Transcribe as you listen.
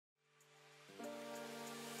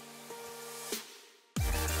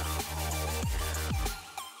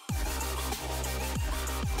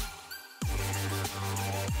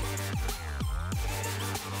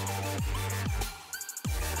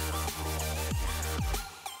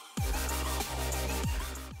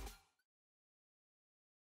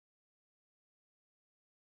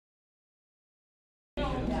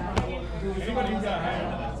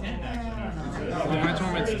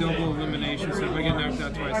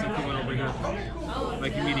something went over here.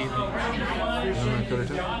 Like immediately.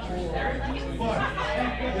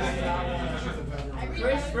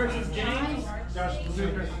 Chris versus James.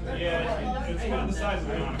 Yeah, it's about the size of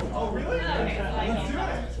it. Oh, really? Let's do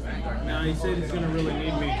it. No, he said he's gonna really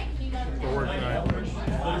need me for work tonight.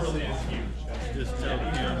 Literally, it's huge. Just tell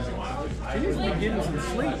him. She needs to be getting some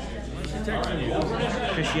sleep. She's texting you.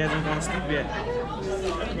 Because she hasn't gone to sleep yet.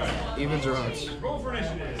 Evens or odds? Roll for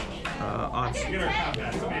initiative. Odds. Get our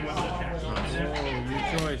combat. Somebody wants to attack. Oh, your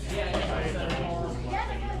choice.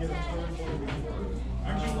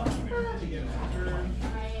 Aren't you lucky?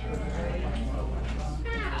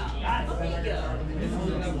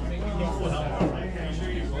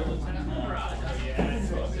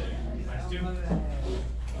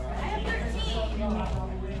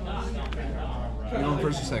 You going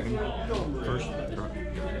first or second? First.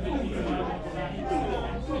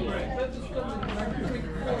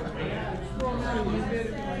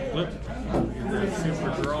 Look. That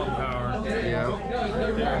super draw power. Yeah.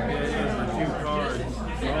 There it is for 2 cards.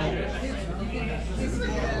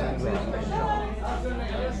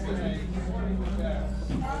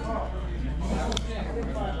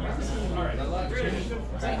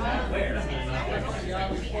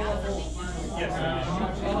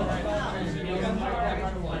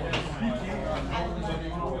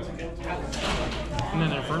 And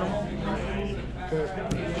then Inferno.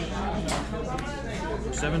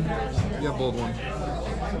 7. Yeah, bold one.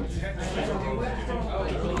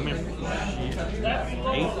 Come here.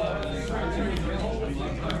 8.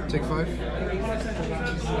 Take 5.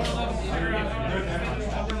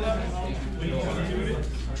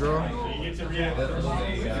 Draw.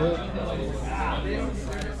 Full.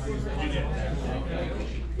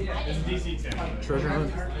 It's DC 10. Treasure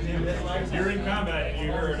hunt. You're in combat and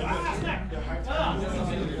you heard.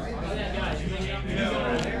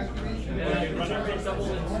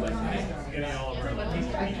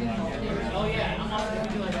 Oh yeah, I'm also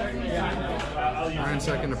gonna do like 30 minutes. 9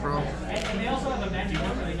 second to pro. And they also have a magic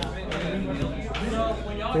one where they got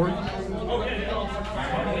 4.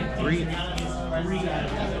 3.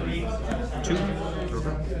 2.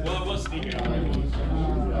 Okay. Well, it was sneaking out. I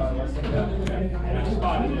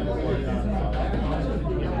spotted it.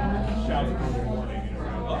 Shouted for the warning.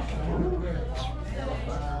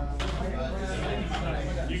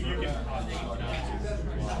 You can.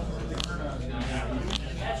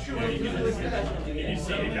 That's true. You can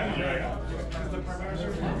see it coming right up.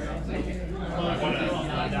 I want to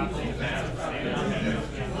adapt to that.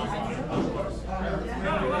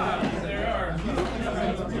 There are.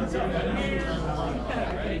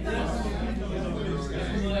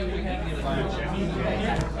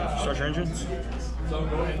 Start your engines.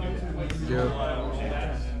 Yeah.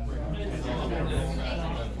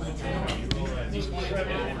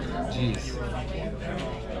 Jeez.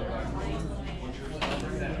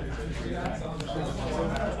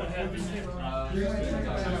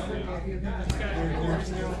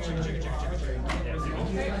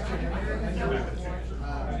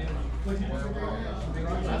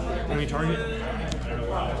 Enemy target.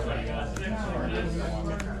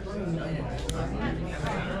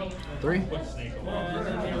 3.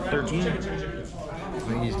 13. I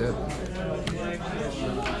think he's dead.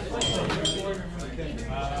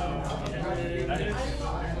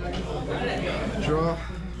 Draw.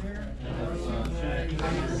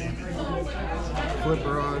 Flip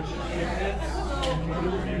barrage.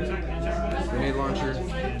 Grenade launcher.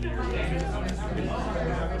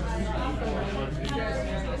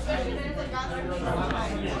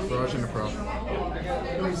 Barrage into pro.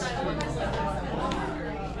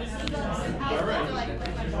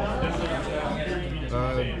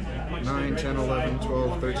 9, 10, 11,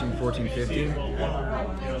 12, 13, 14, 15. I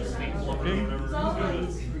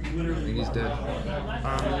think he's dead.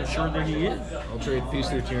 I'm sure that he is. I'll trade Peace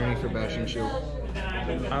Through Tyranny for Bashing Shield.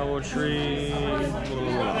 I will trade.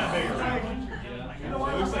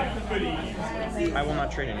 I will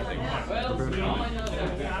not trade anything. Okay.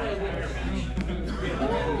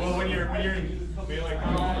 Well, when you're melee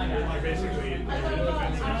combat, you're basically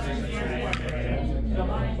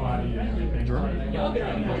body and everything. Draw.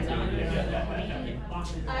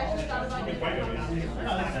 I actually thought about it.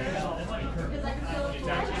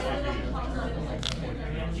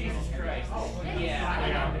 Jesus Christ. Yeah.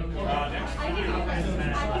 I didn't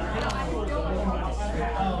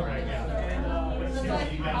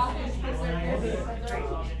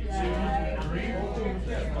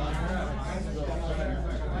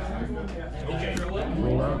Okay.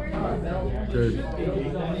 Roll out. Good.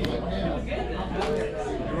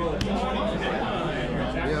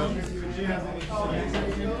 Yeah.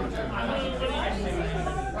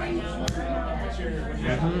 What's your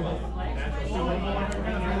Typically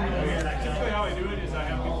how I do it is I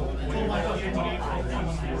have people play money for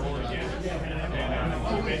once you roll it again.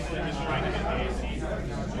 And basically just trying to get the AC.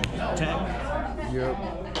 Tag. Yep.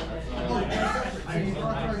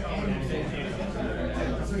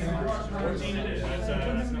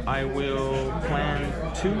 I will plan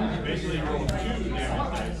 2. Basically roll 2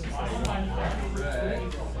 damage.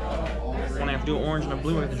 When I have to do orange and a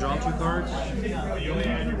blue, I have to draw 2 cards. You only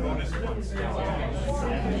add your bonus once.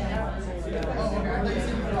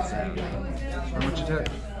 How much attack?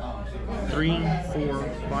 3, 4,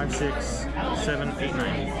 5, 6, 7, 8,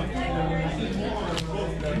 9.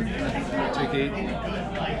 Take 8.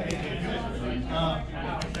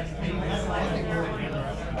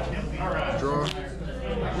 Draw.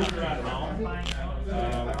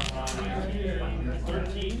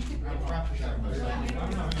 13.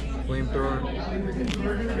 Flamethrower.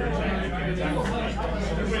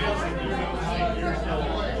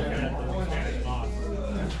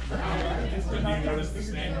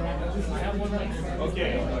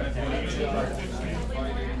 Okay.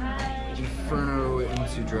 Inferno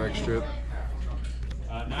into drag strip.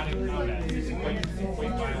 Not even combat. He's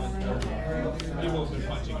quite violent. He will be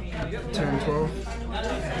punching. 10, 12.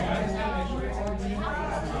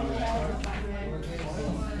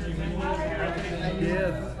 Yeah.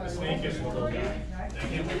 The snake is the little guy.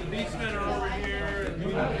 These men are over here.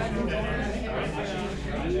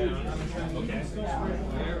 Okay.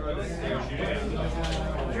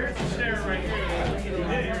 Here's the stair right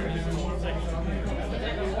here.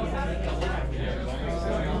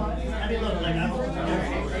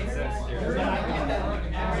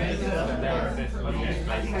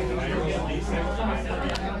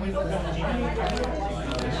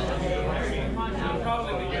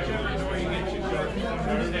 Probably whichever door you get you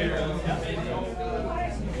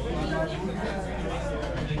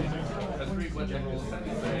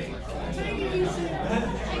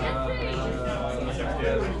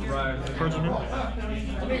Pertinent.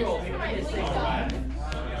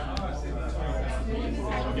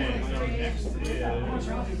 Okay, so next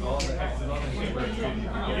is all the X's on the paper.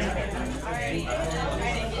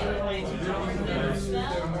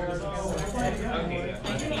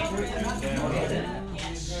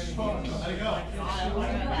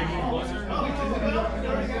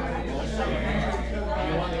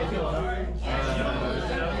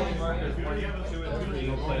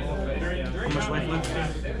 How much life left?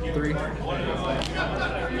 3.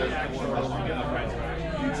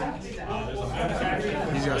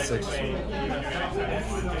 He's got 6.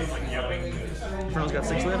 Inferno's got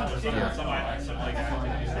 6 left? Yeah.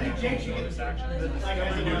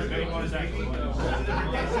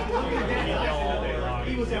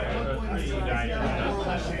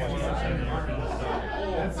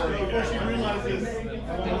 Before she realizes,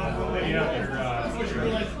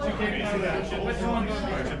 which one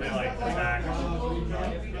goes to be like back and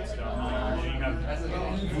stuff.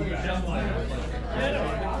 You have one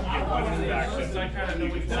action. So I kind of know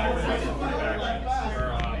which actions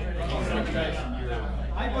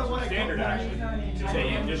standard action to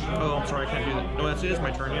take additional. Oh, I'm sorry, I can't do that. No, that's it. It's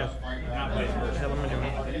my turn, yes. What the hell am I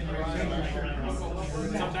doing?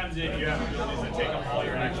 Sometimes if you have abilities that take up all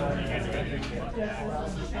your actions, you can't do anything.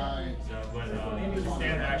 So, but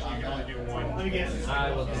standard action, you can only do one. Let me guess.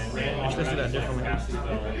 Let's do that differently.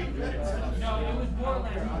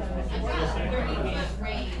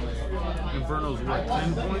 Inferno's what,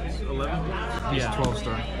 10 points? 11? He's Yeah. 12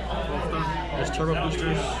 star. 12 star. There's turbo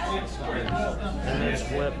boosters. And there's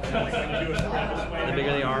flip. The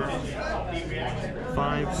bigger they are.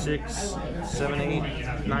 5, 6, 7, 8,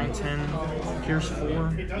 9, 10. Here's 4.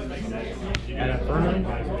 And Inferno.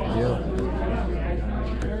 Yep.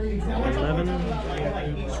 11,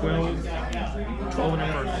 12, 12 and a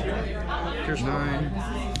first. Here's 9.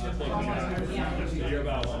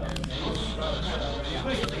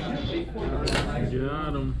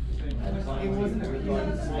 Got him.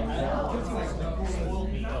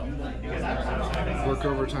 Work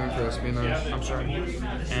overtime for espionage. I'm sorry.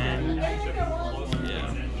 And yeah.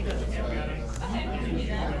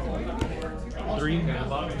 3,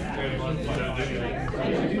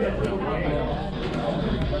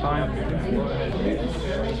 5.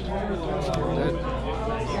 Dead.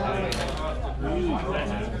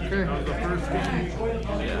 Okay.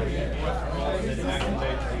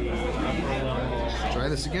 Try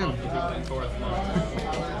this again.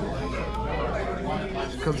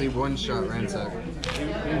 Because he one-shot ransack.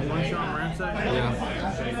 One-shot ransack? Yeah.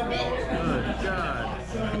 Good God.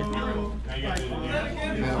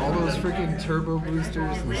 Man, all those freaking turbo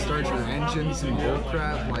boosters and start your engines and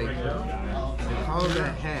bullcrap, like, how the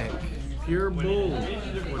heck pure bull.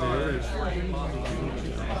 What it is.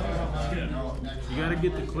 You gotta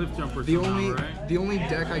get the Cliffjumper. The only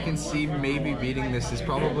deck I can see maybe beating this is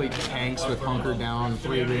probably tanks with hunker down,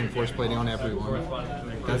 3 reinforced plating on everyone.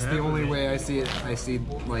 That's the only way I see it. I see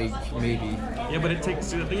like maybe. Yeah, but it takes.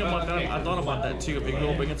 See, the thing about that, I thought about that too. If you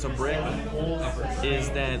go up against a brick, is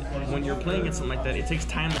that when you're playing against something like that, it takes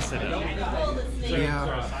time to set up.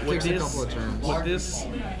 Yeah, it takes a couple of turns. With this,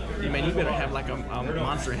 you better have like a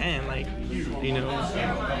monster hand, like you know,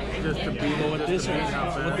 Just to beat with this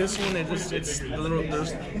one, it's the little.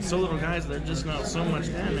 There's so little guys. They're just not so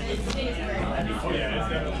much damage.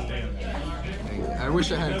 I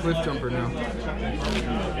wish I had Cliffjumper now.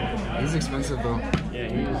 He's expensive though.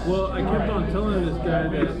 Yeah, Well, I kept on telling this guy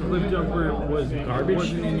that Cliffjumper was garbage.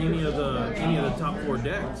 Wasn't in any of the top 4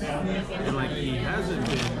 decks, and like he hasn't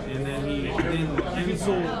been. And then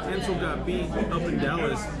Ansel got beat up in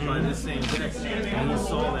Dallas by this same deck, and he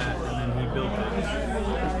saw that, and then he built it.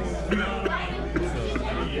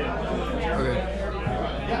 Okay.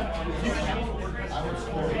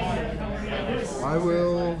 I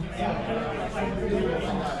will.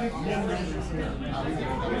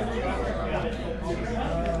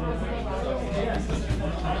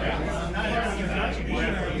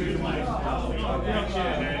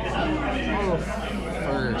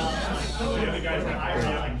 First. I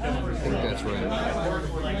think that's right.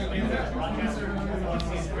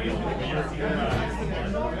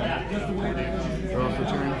 Draw for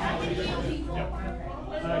turn.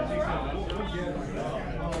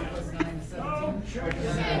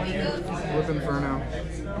 Flip Inferno.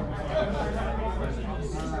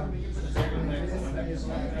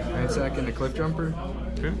 Right second to Cliffjumper.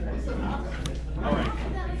 Okay. Alright,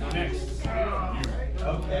 next.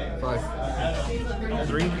 5.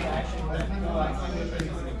 3,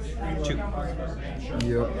 2.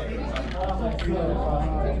 Yep.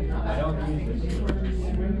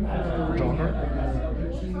 Draw card.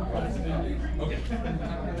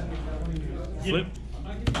 Flip.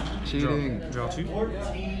 Cheating. Draw 2.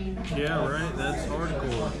 Yeah, right. That's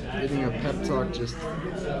hardcore. Getting a pep talk just.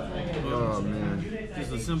 Oh man.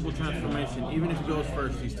 Just a simple transformation. Even if he goes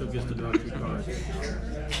first, he still gets to draw 2 cards.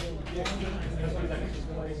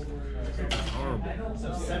 Horrible.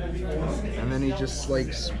 And then he just like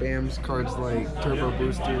spams cards like turbo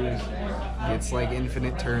boosters. Gets like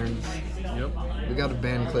infinite turns. Yep. We got to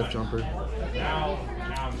ban Cliffjumper.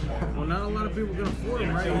 Well, not a lot of people can afford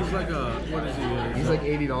him, right? He's like a, what is he? He's like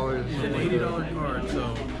 $80. He's an $80 card,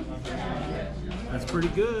 so that's pretty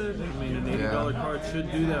good. I mean, an $80 card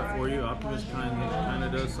should do that for you. Optimus kind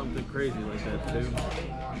of does something crazy like that too.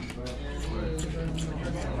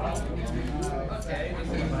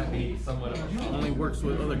 Only works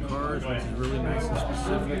with other cards, which is really nice and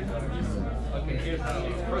specific. Okay, here's how.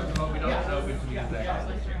 First of all, we don't know which means that.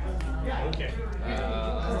 Okay.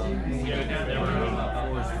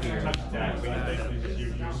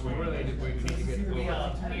 We really need to get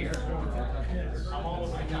here.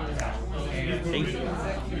 8.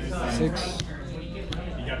 6.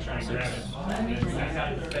 You gotta try and grab it.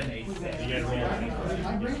 You gotta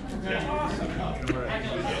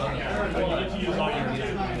roll it.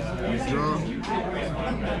 Draw.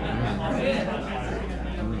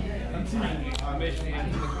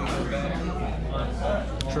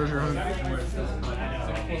 Treasure hunt.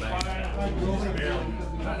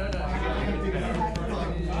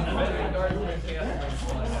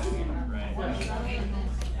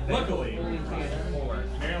 Luckily,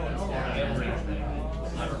 Maryland's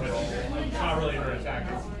not really her attack.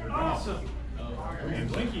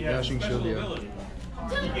 Dashing shield, yeah.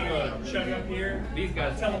 You can go chug up here. These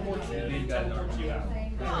guys Teleport you. These guys Teleport you out.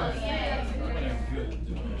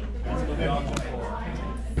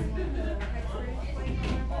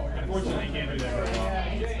 Unfortunately, you can't do that very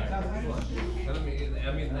well. I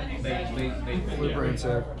mean, they Flip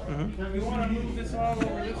ransack. You want to move this all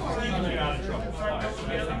over this way? Keeping you out of trouble.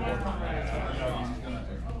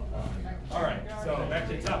 All right, so back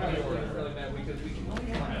to the top of the order.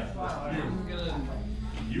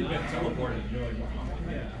 You've been teleported. You're like,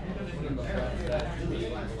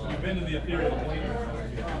 you've been to the ethereal plane.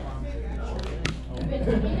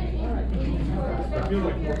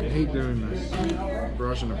 I hate doing this.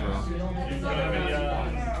 Brush and a pro.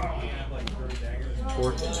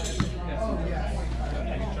 4.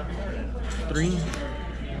 3.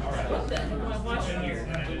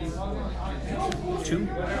 2.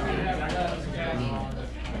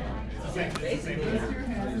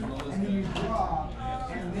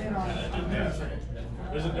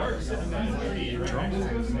 There's a dark sitting there.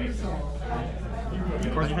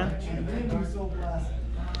 Card you have?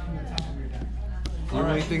 The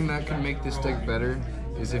only thing that can make this deck better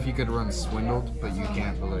is if you could run Swindled, but you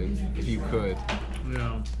can't. But like, if you could.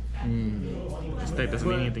 Yeah. This deck doesn't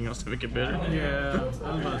need anything else to make it better. Yeah, I was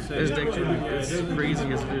about to say. This deck should be as crazy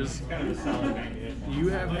as it is. Do you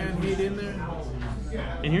have handmade in there?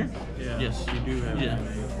 In here? Yeah. Yes. You do have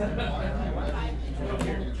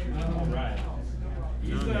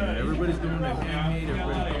everybody's doing the handmade,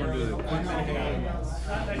 everybody's going to the equipment.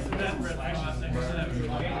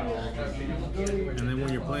 And then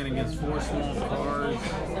when you're playing against 4 small cars,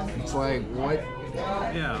 It's like, what?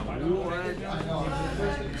 yeah, what?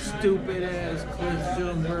 Stupid ass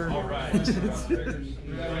Cliffjumper.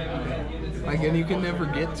 Like, and you can never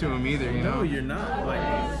get to him either, you know? No, you're not.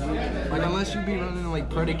 Like, unless you be running like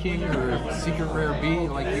Predaking or Secret Rare B,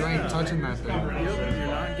 like, you ain't touching that thing. Yep, you're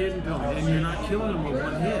not getting to him, and you're not killing him with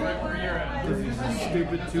one hit. Because he's a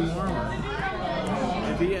stupid 2 armor.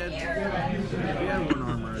 If he had 1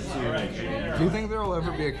 armor, it's here. Do you think there'll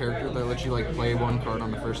ever be a character that lets you, like, play 1 card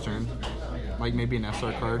on the first turn? Like, maybe an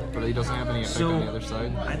SR card, but he doesn't have any effect on the other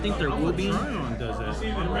side? I think there will be. Tryon does that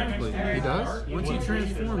automatically. He does? Once he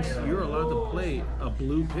transforms, you're allowed to play a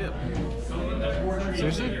blue pip.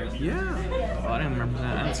 Seriously? Yeah. Oh, I didn't remember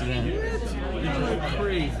that. I didn't see that. It's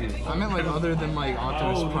crazy. I meant, like, other than, like,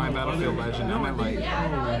 Optimus Prime Battlefield Legend. I meant,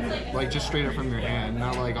 like just straight up from your hand,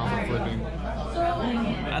 not, like, off of flipping.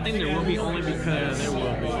 I think there will be only because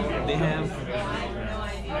they have.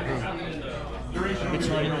 Which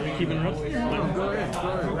one? Are we keeping it up? Go ahead.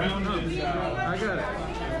 Round up. I got it.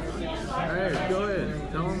 Alright, go ahead.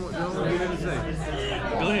 Tell them what you're going to say.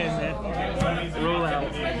 Go ahead, man. Roll out.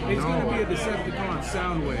 It's going to be a Decepticon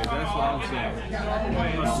Soundwave. That's what I'm saying. A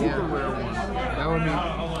super rare one. That would be.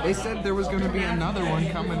 They said there was going to be another one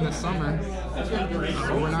coming this summer. But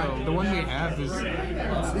we're not. The one we have is.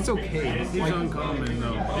 It's okay. He's uncommon,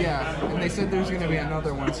 though. Yeah, and they said there's going to be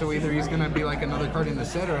another one. So either he's going to be like another card in the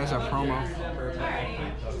set or as a promo.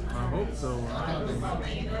 I hope so.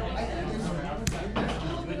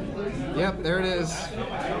 Yep, there it is.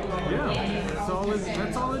 Yeah, that's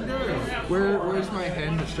all it does. Where's my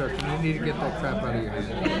hand destruction? I need to get that crap out of your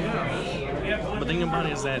hand. But the thing about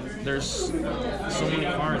it is that there's so many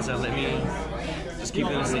cards that let me just keep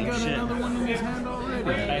doing the same He got shit. another one in his hand already.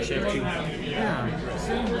 I actually have 2. Yeah.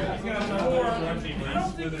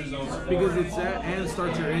 Because it's that and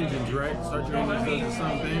start your engines, right? Start your engines does the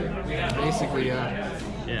same thing. Basically, yeah.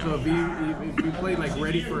 Yeah. So if you play like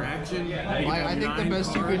ready for action, I think the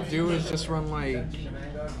best you could do is just run like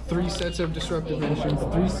 3 sets of disruptive engines,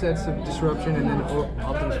 3 sets of disruption, and then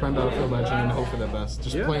Optimus Prime Battlefield Legend, and hope for the best.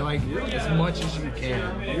 Just play like as much as you can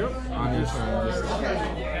on your turn.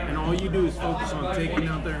 And all you do is focus on taking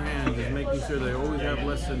out their hand, just making sure they always have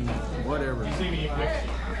less than whatever.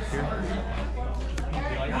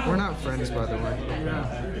 We're not friends, by the way. Yeah.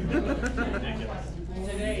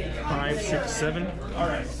 5, 6, 7.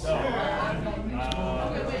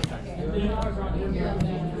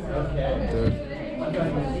 Dude.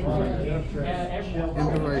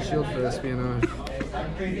 Improvised shield for espionage.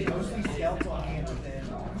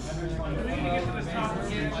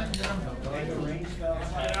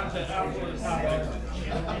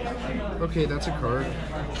 Okay, that's a card.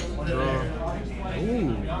 Draw.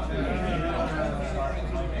 Ooh.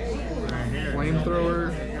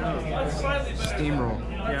 Flamethrower. Steamroll.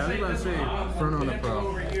 Yeah, I was about to say. Front on the pro.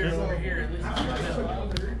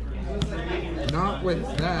 Not with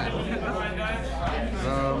that.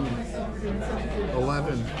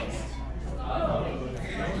 11.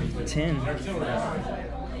 10.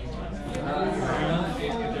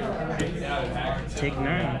 Take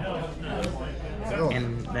 9. Oh,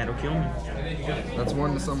 And that'll kill me. that's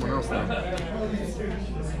 1 to someone else though.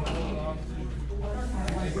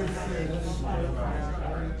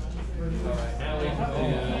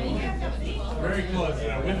 Very close.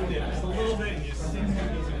 I whipped it just a little bit and you see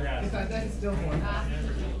some grass. That's still one.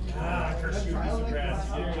 Curse you, some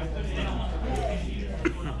grass.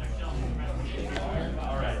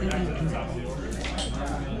 All right.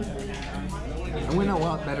 I went a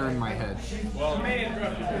lot better in my head.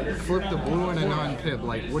 Flip the blue and a non-pip.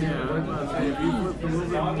 Like, what do you? If you flipped a little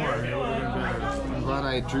bit more, it would have been better. I'm glad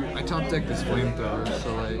I top decked this flamethrower.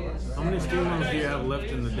 So like, How many steamrolls do you have left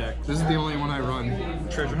in the deck? this is the only one I run.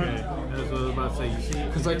 Treasure hunt. That's what I was about to say. You see,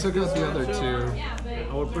 Because I took out the other 2.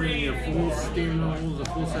 I would put in your full steamrolls, a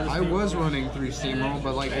full set of I steamrolls. was running 3 steamroll,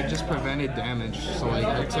 but like it just prevented damage. So like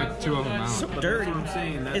I took 2 of them out. So But dirty. that's what I'm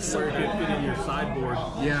saying. That's It's so where it could fit in your sideboard.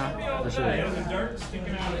 Yeah, for sure.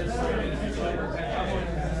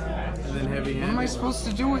 And then heavy What am I handed. supposed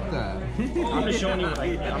to do with that? I'm just showing you.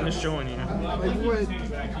 I'm just showing you. Like what?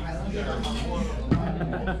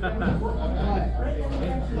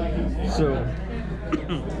 So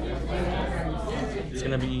it's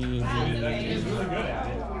gonna be my pick.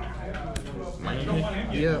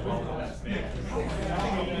 Yeah.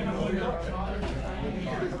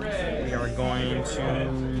 We are going to.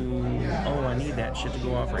 Oh, I need that shit to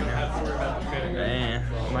go off right now. And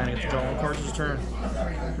might have to draw one card this turn.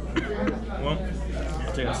 Well,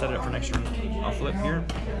 I'll set it up for next turn. I'll flip here.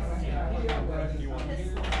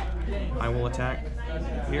 I will attack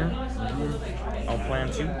here. I'll plan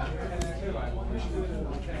to.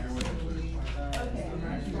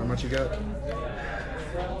 How much you got?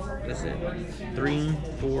 That's it. 3,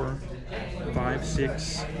 4, 5,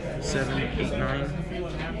 6, 7, 8, 9.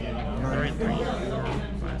 Alright, 3, 4,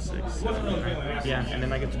 5, 6, 7, 8, 9. Yeah, and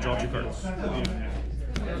then I get to draw 2 cards.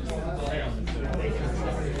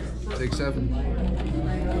 Take 7.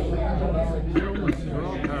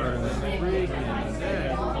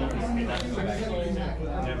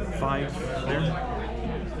 Five there.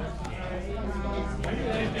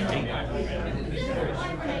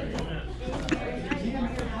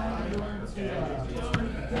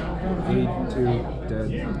 8, 2, dead.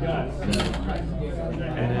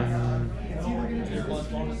 And then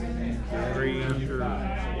 3.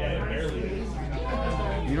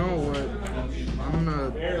 You know what? I'm gonna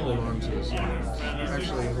hold on to this.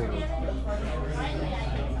 Actually,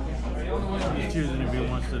 hold on. He's choosing if he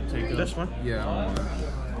wants to take it. This one? Yeah.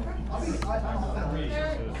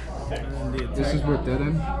 And the This is what dead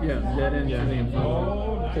end? yeah, dead end.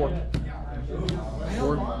 Yeah. 4.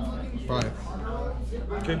 4, 5.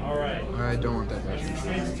 Okay. Alright. I don't want that bad.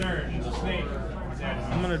 Snake's turn. It's a snake.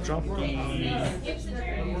 I'm gonna drop the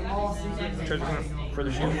treasure hunt for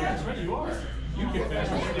the shield.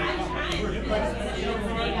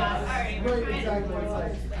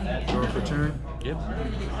 Draw for turn. Yep.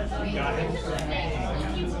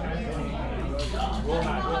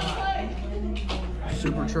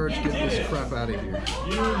 Supercharge, get this crap out of here.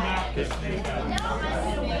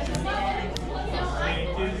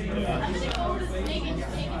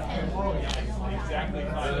 Exactly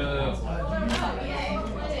 5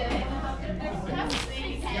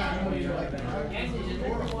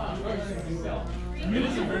 It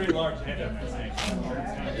is a very large head of that snake.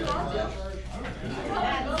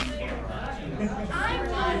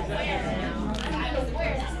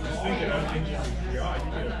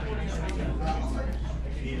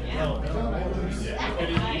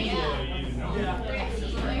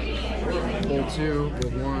 Pull 2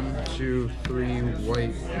 with 1, 2, 3,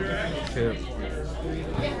 white, tip.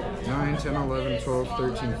 9, 10, 11, 12,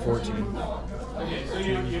 13, 14. Okay, so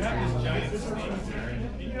you have this giant snake there,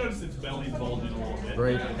 and you notice its belly's bulging a little bit.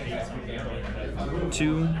 Right.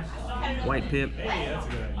 2. White pip.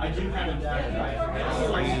 I do have a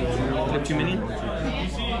Pip 2 minion.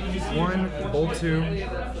 1, pull 2,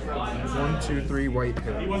 1, 2, 3, white He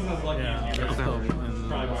pip. wasn't as lucky as you.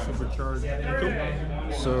 Supercharged.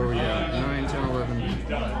 So yeah, 9, 10, 11,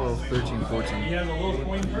 12, 13, He 14. has a little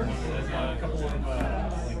coin purse that has a couple of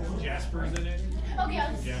like jaspers in it.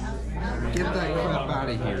 Get that crap out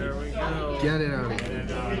of here. Get it out of here.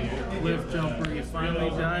 Cliffjumper, he finally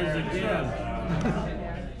dies again.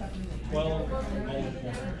 12 gold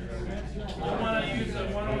coins. I want to use the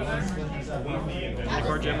one over there. Any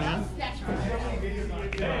card you have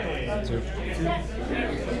in 2.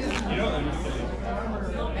 You know that.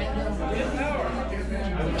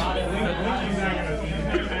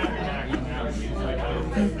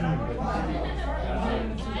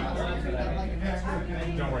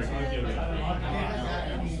 Don't worry, I'll give it.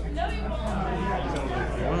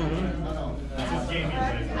 This is gaming,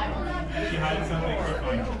 but she hides something to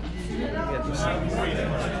find. Pick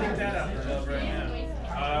that up right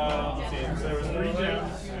now. Let's see. So there was 3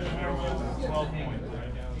 gems and there was 12 coins.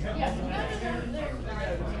 She doesn't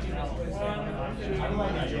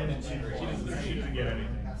get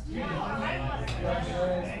anything. Yeah,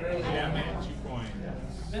 man, 2 coins.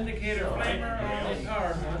 Vindicator flamer on the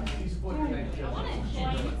card, huh?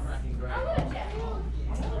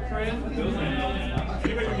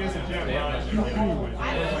 Anybody who gets a gem,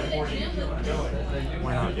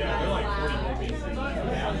 Why not? yeah, they're like 40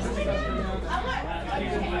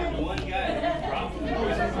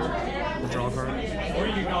 Draw a card. Or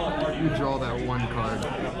you can call it party. You draw that 1 card.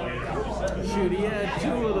 Shoot, he had 2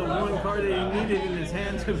 of the 1 card that he needed in his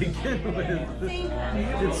hand to begin with.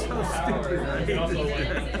 It's so stupid. I hate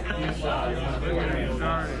this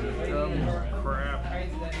guy. Dumb crap.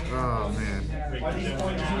 Oh man.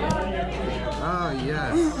 Oh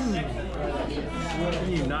yes. What can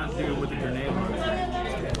you not do with a grenade launcher?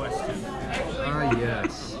 That's the question. Ah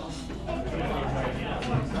yes.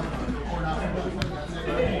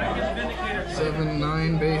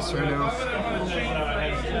 7-9 base right now.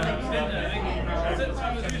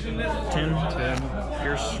 10. 10.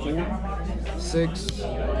 Here's 4. 6.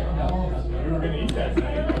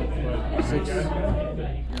 6.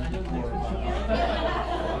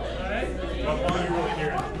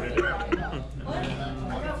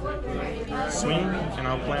 Swing, and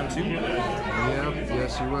I'll plan 2. Yep,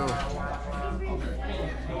 yes you will.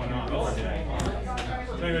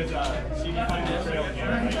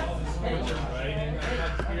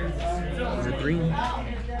 Green.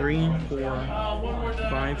 3, 4,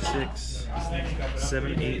 5, 6,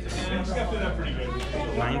 7, 8,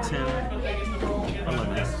 9, 10,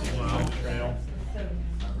 11.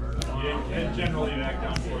 Generally back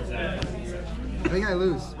down towards that. I think I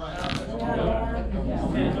lose.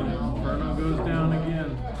 Inferno goes down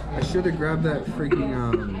again. I should have grabbed that freaking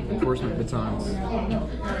enforcement batons.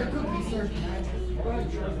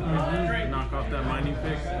 Knock off that mining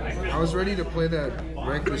pick. I was ready to play that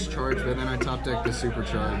reckless charge, but then I top decked the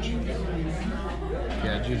supercharge.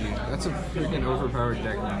 Yeah, GG. That's a freaking overpowered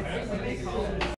deck, man.